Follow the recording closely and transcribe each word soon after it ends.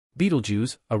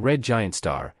Betelgeuse, a red giant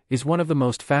star, is one of the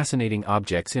most fascinating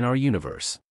objects in our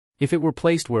universe. If it were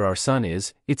placed where our Sun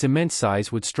is, its immense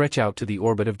size would stretch out to the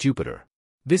orbit of Jupiter.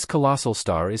 This colossal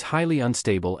star is highly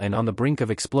unstable and on the brink of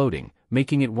exploding,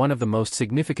 making it one of the most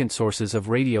significant sources of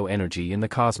radio energy in the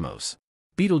cosmos.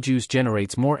 Betelgeuse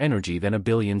generates more energy than 1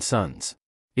 billion suns.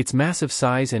 Its massive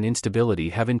size and instability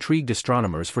have intrigued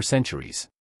astronomers for centuries.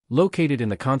 Located in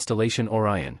the constellation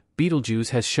Orion,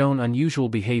 Betelgeuse has shown unusual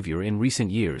behavior in recent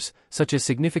years, such as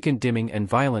significant dimming and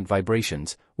violent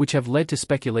vibrations, which have led to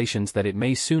speculations that it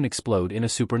may soon explode in a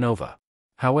supernova.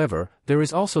 However, there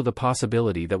is also the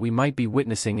possibility that we might be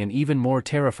witnessing an even more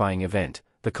terrifying event,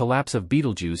 the collapse of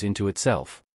Betelgeuse into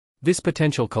itself. This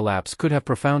potential collapse could have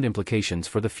profound implications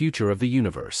for the future of the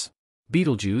universe.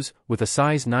 Betelgeuse, with a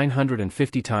size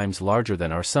 950 times larger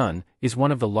than our Sun, is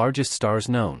one of the largest stars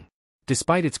known.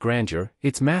 Despite its grandeur,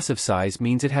 its massive size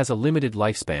means it has a limited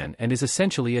lifespan and is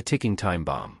essentially a ticking time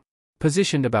bomb.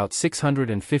 Positioned about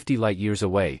 650 light-years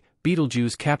away,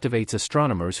 Betelgeuse captivates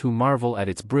astronomers who marvel at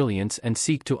its brilliance and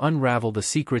seek to unravel the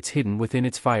secrets hidden within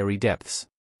its fiery depths.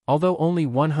 Although only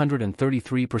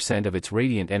 133% of its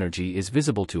radiant energy is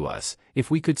visible to us, if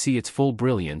we could see its full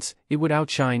brilliance, it would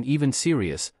outshine even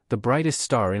Sirius, the brightest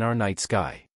star in our night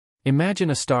sky. Imagine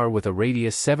a star with a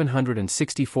radius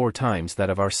 764 times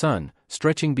that of our Sun,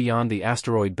 stretching beyond the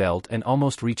asteroid belt and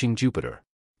almost reaching Jupiter.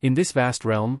 In this vast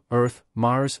realm, Earth,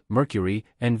 Mars, Mercury,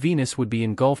 and Venus would be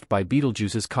engulfed by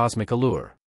Betelgeuse's cosmic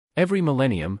allure. Every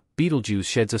millennium, Betelgeuse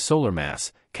sheds a solar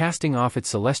mass, casting off its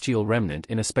celestial remnant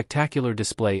in a spectacular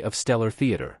display of stellar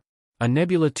theater. A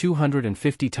nebula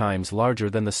 250 times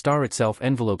larger than the star itself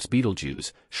envelopes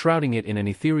Betelgeuse, shrouding it in an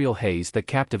ethereal haze that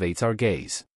captivates our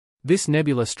gaze. This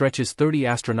nebula stretches 30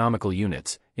 astronomical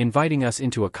units, inviting us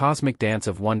into a cosmic dance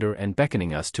of wonder and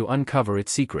beckoning us to uncover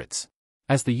its secrets.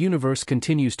 As the universe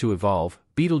continues to evolve,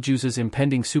 Betelgeuse's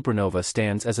impending supernova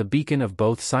stands as a beacon of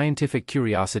both scientific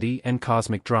curiosity and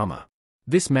cosmic drama.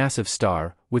 This massive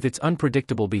star, with its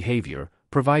unpredictable behavior,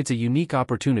 provides a unique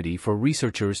opportunity for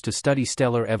researchers to study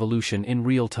stellar evolution in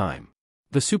real time.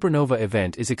 The supernova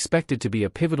event is expected to be a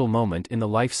pivotal moment in the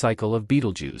life cycle of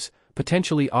Betelgeuse,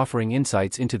 potentially offering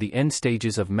insights into the end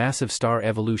stages of massive star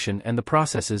evolution and the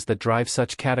processes that drive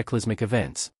such cataclysmic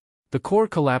events. The core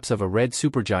collapse of a red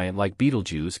supergiant like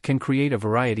Betelgeuse can create a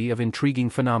variety of intriguing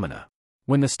phenomena.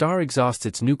 When the star exhausts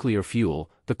its nuclear fuel,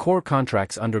 the core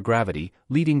contracts under gravity,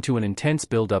 leading to an intense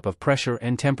buildup of pressure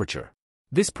and temperature.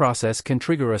 This process can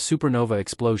trigger a supernova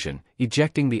explosion,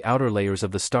 ejecting the outer layers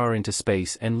of the star into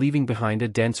space and leaving behind a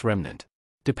dense remnant.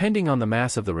 Depending on the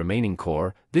mass of the remaining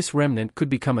core, this remnant could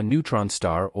become a neutron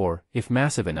star or, if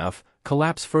massive enough,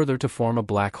 collapse further to form a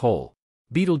black hole.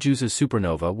 Betelgeuse's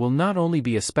supernova will not only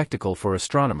be a spectacle for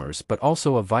astronomers but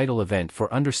also a vital event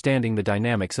for understanding the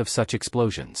dynamics of such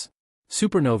explosions.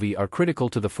 Supernovae are critical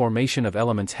to the formation of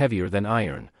elements heavier than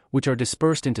iron, which are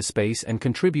dispersed into space and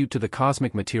contribute to the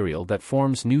cosmic material that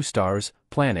forms new stars,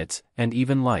 planets, and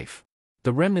even life.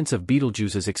 The remnants of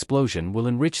Betelgeuse's explosion will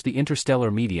enrich the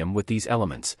interstellar medium with these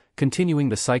elements, continuing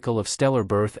the cycle of stellar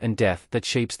birth and death that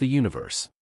shapes the universe.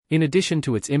 In addition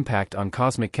to its impact on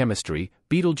cosmic chemistry,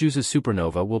 Betelgeuse's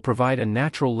supernova will provide a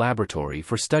natural laboratory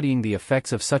for studying the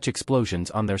effects of such explosions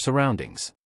on their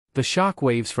surroundings. The shock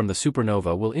waves from the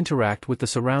supernova will interact with the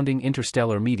surrounding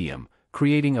interstellar medium,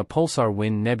 creating a pulsar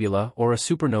wind nebula or a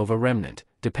supernova remnant,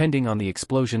 depending on the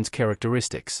explosion's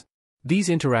characteristics. These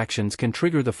interactions can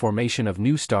trigger the formation of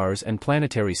new stars and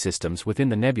planetary systems within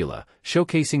the nebula,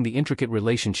 showcasing the intricate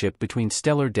relationship between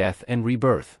stellar death and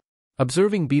rebirth.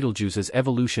 Observing Betelgeuse's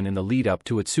evolution in the lead-up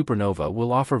to its supernova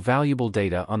will offer valuable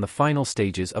data on the final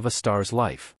stages of a star's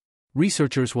life.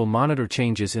 Researchers will monitor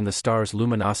changes in the star's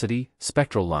luminosity,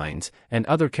 spectral lines, and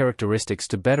other characteristics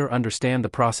to better understand the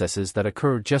processes that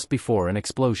occur just before an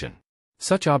explosion.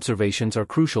 Such observations are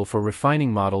crucial for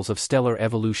refining models of stellar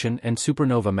evolution and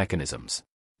supernova mechanisms.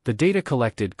 The data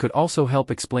collected could also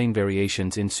help explain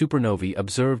variations in supernovae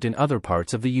observed in other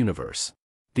parts of the universe.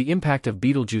 The impact of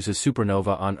Betelgeuse's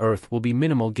supernova on Earth will be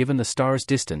minimal given the star's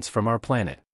distance from our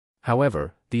planet.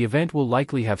 However, the event will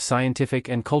likely have scientific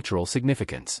and cultural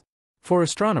significance. For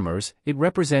astronomers, it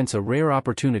represents a rare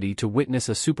opportunity to witness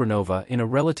a supernova in a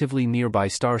relatively nearby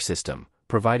star system,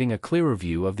 providing a clearer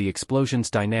view of the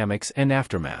explosion's dynamics and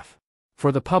aftermath.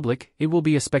 For the public, it will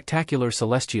be a spectacular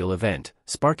celestial event,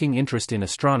 sparking interest in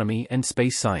astronomy and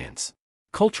space science.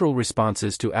 Cultural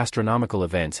responses to astronomical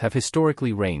events have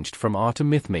historically ranged from awe to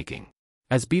myth-making.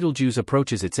 As Betelgeuse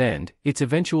approaches its end, its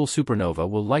eventual supernova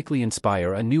will likely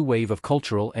inspire a new wave of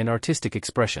cultural and artistic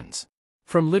expressions.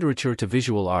 From literature to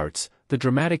visual arts, The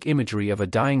dramatic imagery of a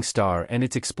dying star and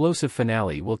its explosive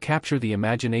finale will capture the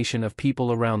imagination of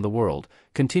people around the world,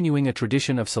 continuing a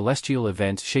tradition of celestial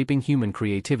events shaping human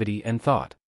creativity and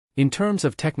thought. In terms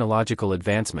of technological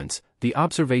advancements, the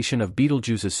observation of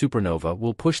Betelgeuse's supernova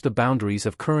will push the boundaries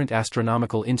of current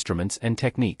astronomical instruments and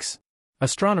techniques.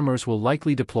 Astronomers will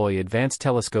likely deploy advanced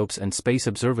telescopes and space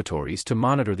observatories to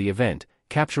monitor the event,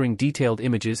 capturing detailed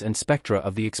images and spectra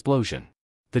of the explosion.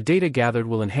 The data gathered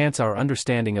will enhance our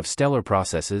understanding of stellar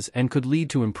processes and could lead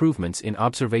to improvements in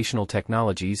observational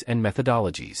technologies and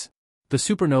methodologies. The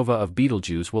supernova of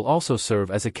Betelgeuse will also serve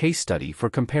as a case study for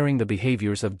comparing the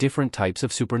behaviors of different types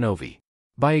of supernovae.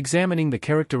 By examining the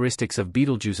characteristics of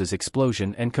Betelgeuse's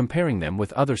explosion and comparing them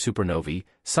with other supernovae,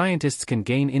 scientists can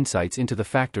gain insights into the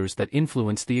factors that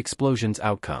influence the explosion's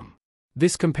outcome.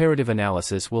 This comparative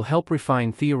analysis will help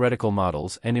refine theoretical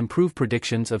models and improve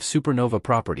predictions of supernova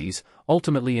properties,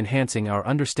 ultimately enhancing our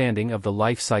understanding of the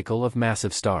life cycle of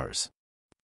massive stars.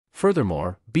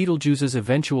 Furthermore, Betelgeuse's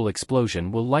eventual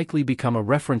explosion will likely become a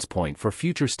reference point for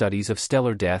future studies of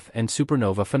stellar death and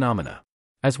supernova phenomena.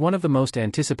 As one of the most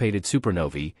anticipated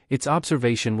supernovae, its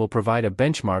observation will provide a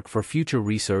benchmark for future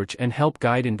research and help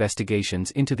guide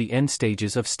investigations into the end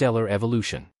stages of stellar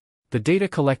evolution. The data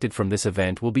collected from this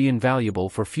event will be invaluable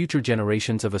for future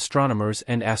generations of astronomers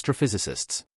and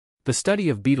astrophysicists. The study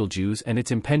of Betelgeuse and its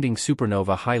impending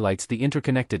supernova highlights the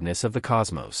interconnectedness of the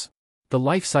cosmos. The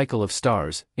life cycle of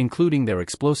stars, including their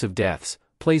explosive deaths,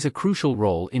 plays a crucial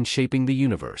role in shaping the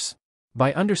universe.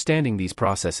 By understanding these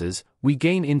processes, we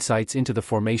gain insights into the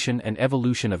formation and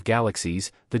evolution of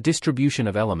galaxies, the distribution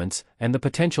of elements, and the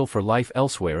potential for life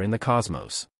elsewhere in the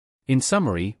cosmos. In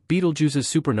summary, Betelgeuse's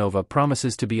supernova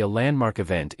promises to be a landmark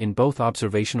event in both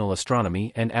observational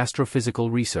astronomy and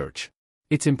astrophysical research.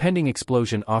 Its impending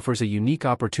explosion offers a unique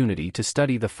opportunity to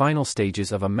study the final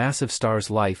stages of a massive star's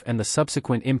life and the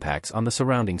subsequent impacts on the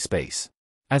surrounding space.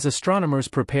 As astronomers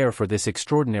prepare for this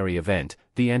extraordinary event,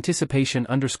 the anticipation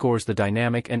underscores the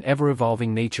dynamic and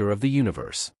ever-evolving nature of the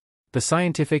universe. The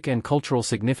scientific and cultural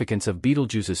significance of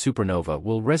Betelgeuse's supernova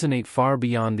will resonate far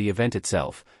beyond the event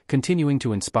itself, continuing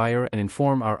to inspire and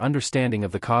inform our understanding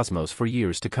of the cosmos for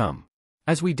years to come.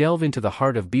 As we delve into the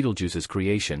heart of Betelgeuse's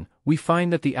creation, we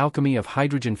find that the alchemy of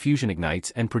hydrogen fusion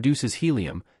ignites and produces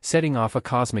helium, setting off a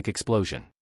cosmic explosion.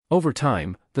 Over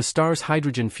time, the star's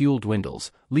hydrogen fuel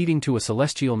dwindles, leading to a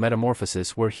celestial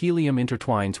metamorphosis where helium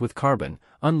intertwines with carbon,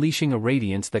 unleashing a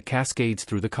radiance that cascades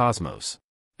through the cosmos.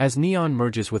 As neon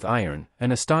merges with iron,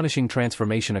 an astonishing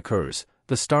transformation occurs.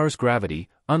 The star's gravity,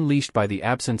 unleashed by the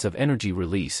absence of energy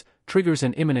release, triggers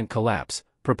an imminent collapse,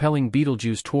 propelling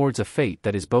Betelgeuse towards a fate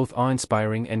that is both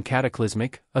awe-inspiring and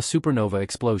cataclysmic, a supernova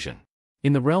explosion.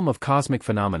 In the realm of cosmic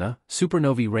phenomena,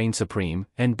 supernovae reign supreme,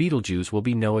 and Betelgeuse will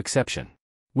be no exception.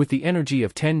 With the energy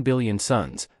of 10 billion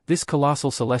suns, this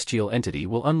colossal celestial entity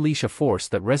will unleash a force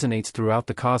that resonates throughout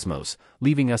the cosmos,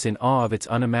 leaving us in awe of its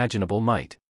unimaginable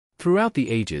might. Throughout the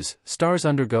ages, stars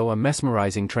undergo a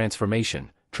mesmerizing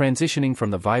transformation, transitioning from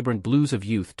the vibrant blues of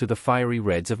youth to the fiery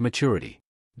reds of maturity.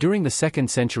 During the 2nd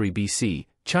century BC,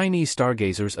 Chinese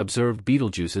stargazers observed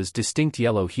Betelgeuse's distinct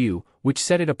yellow hue, which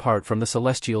set it apart from the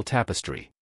celestial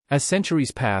tapestry. As centuries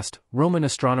passed, Roman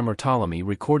astronomer Ptolemy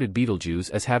recorded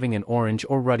Betelgeuse as having an orange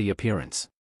or ruddy appearance.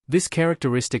 This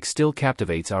characteristic still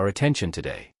captivates our attention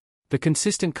today. The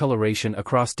consistent coloration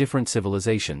across different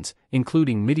civilizations,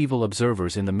 including medieval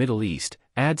observers in the Middle East,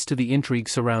 adds to the intrigue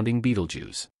surrounding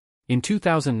Betelgeuse. In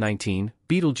 2019,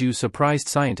 Betelgeuse surprised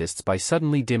scientists by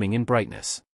suddenly dimming in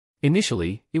brightness.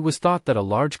 Initially, it was thought that a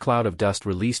large cloud of dust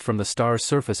released from the star's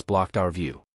surface blocked our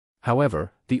view.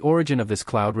 However, the origin of this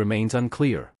cloud remains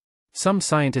unclear. Some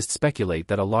scientists speculate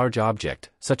that a large object,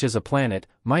 such as a planet,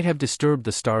 might have disturbed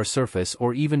the star's surface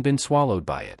or even been swallowed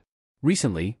by it.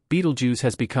 Recently, Betelgeuse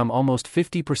has become almost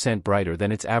 50% brighter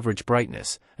than its average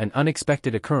brightness, an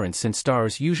unexpected occurrence since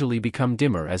stars usually become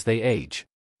dimmer as they age.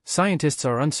 Scientists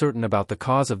are uncertain about the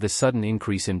cause of this sudden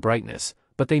increase in brightness,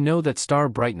 but they know that star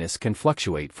brightness can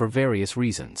fluctuate for various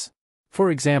reasons.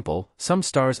 For example, some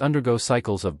stars undergo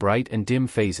cycles of bright and dim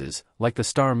phases, like the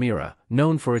star Mira,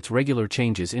 known for its regular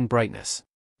changes in brightness.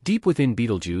 Deep within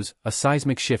Betelgeuse, a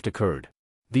seismic shift occurred.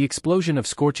 The explosion of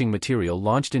scorching material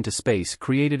launched into space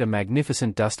created a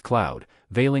magnificent dust cloud,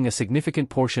 veiling a significant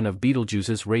portion of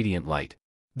Betelgeuse's radiant light.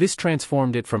 This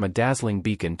transformed it from a dazzling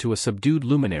beacon to a subdued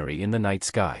luminary in the night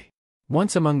sky.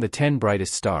 Once among the 10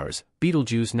 brightest stars,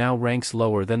 Betelgeuse now ranks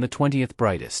lower than the 20th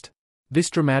brightest. This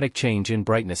dramatic change in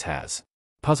brightness has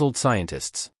puzzled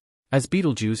scientists. As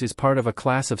Betelgeuse is part of a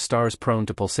class of stars prone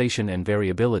to pulsation and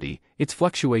variability, its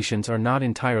fluctuations are not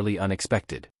entirely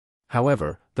unexpected.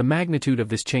 However, the magnitude of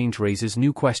this change raises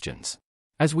new questions.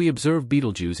 As we observe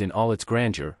Betelgeuse in all its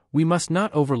grandeur, we must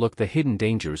not overlook the hidden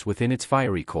dangers within its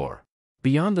fiery core.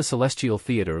 Beyond the celestial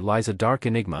theater lies a dark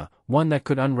enigma, one that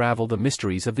could unravel the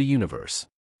mysteries of the universe.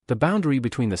 The boundary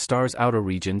between the star's outer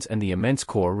regions and the immense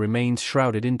core remains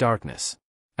shrouded in darkness.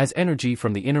 As energy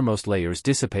from the innermost layers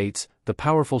dissipates, the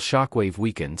powerful shockwave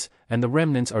weakens, and the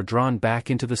remnants are drawn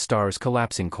back into the star's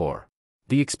collapsing core.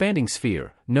 The expanding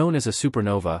sphere, known as a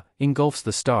supernova, engulfs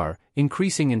the star,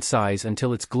 increasing in size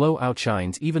until its glow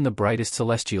outshines even the brightest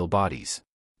celestial bodies.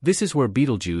 This is where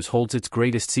Betelgeuse holds its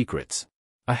greatest secrets.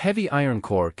 A heavy iron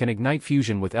core can ignite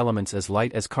fusion with elements as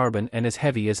light as carbon and as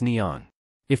heavy as neon.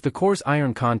 If the core's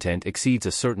iron content exceeds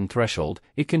a certain threshold,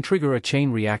 it can trigger a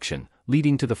chain reaction,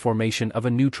 leading to the formation of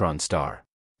a neutron star.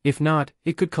 If not,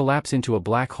 it could collapse into a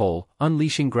black hole,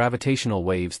 unleashing gravitational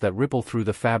waves that ripple through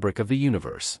the fabric of the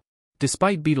universe.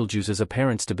 Despite Betelgeuse's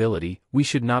apparent stability, we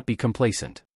should not be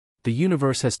complacent. The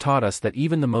universe has taught us that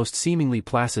even the most seemingly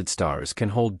placid stars can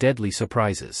hold deadly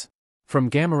surprises. From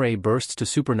gamma-ray bursts to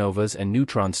supernovas and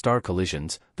neutron star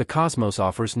collisions, the cosmos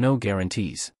offers no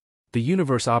guarantees. The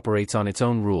universe operates on its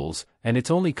own rules, and its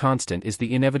only constant is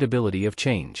the inevitability of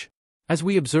change. As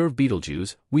we observe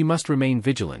Betelgeuse, we must remain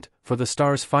vigilant, for the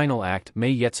star's final act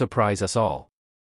may yet surprise us all.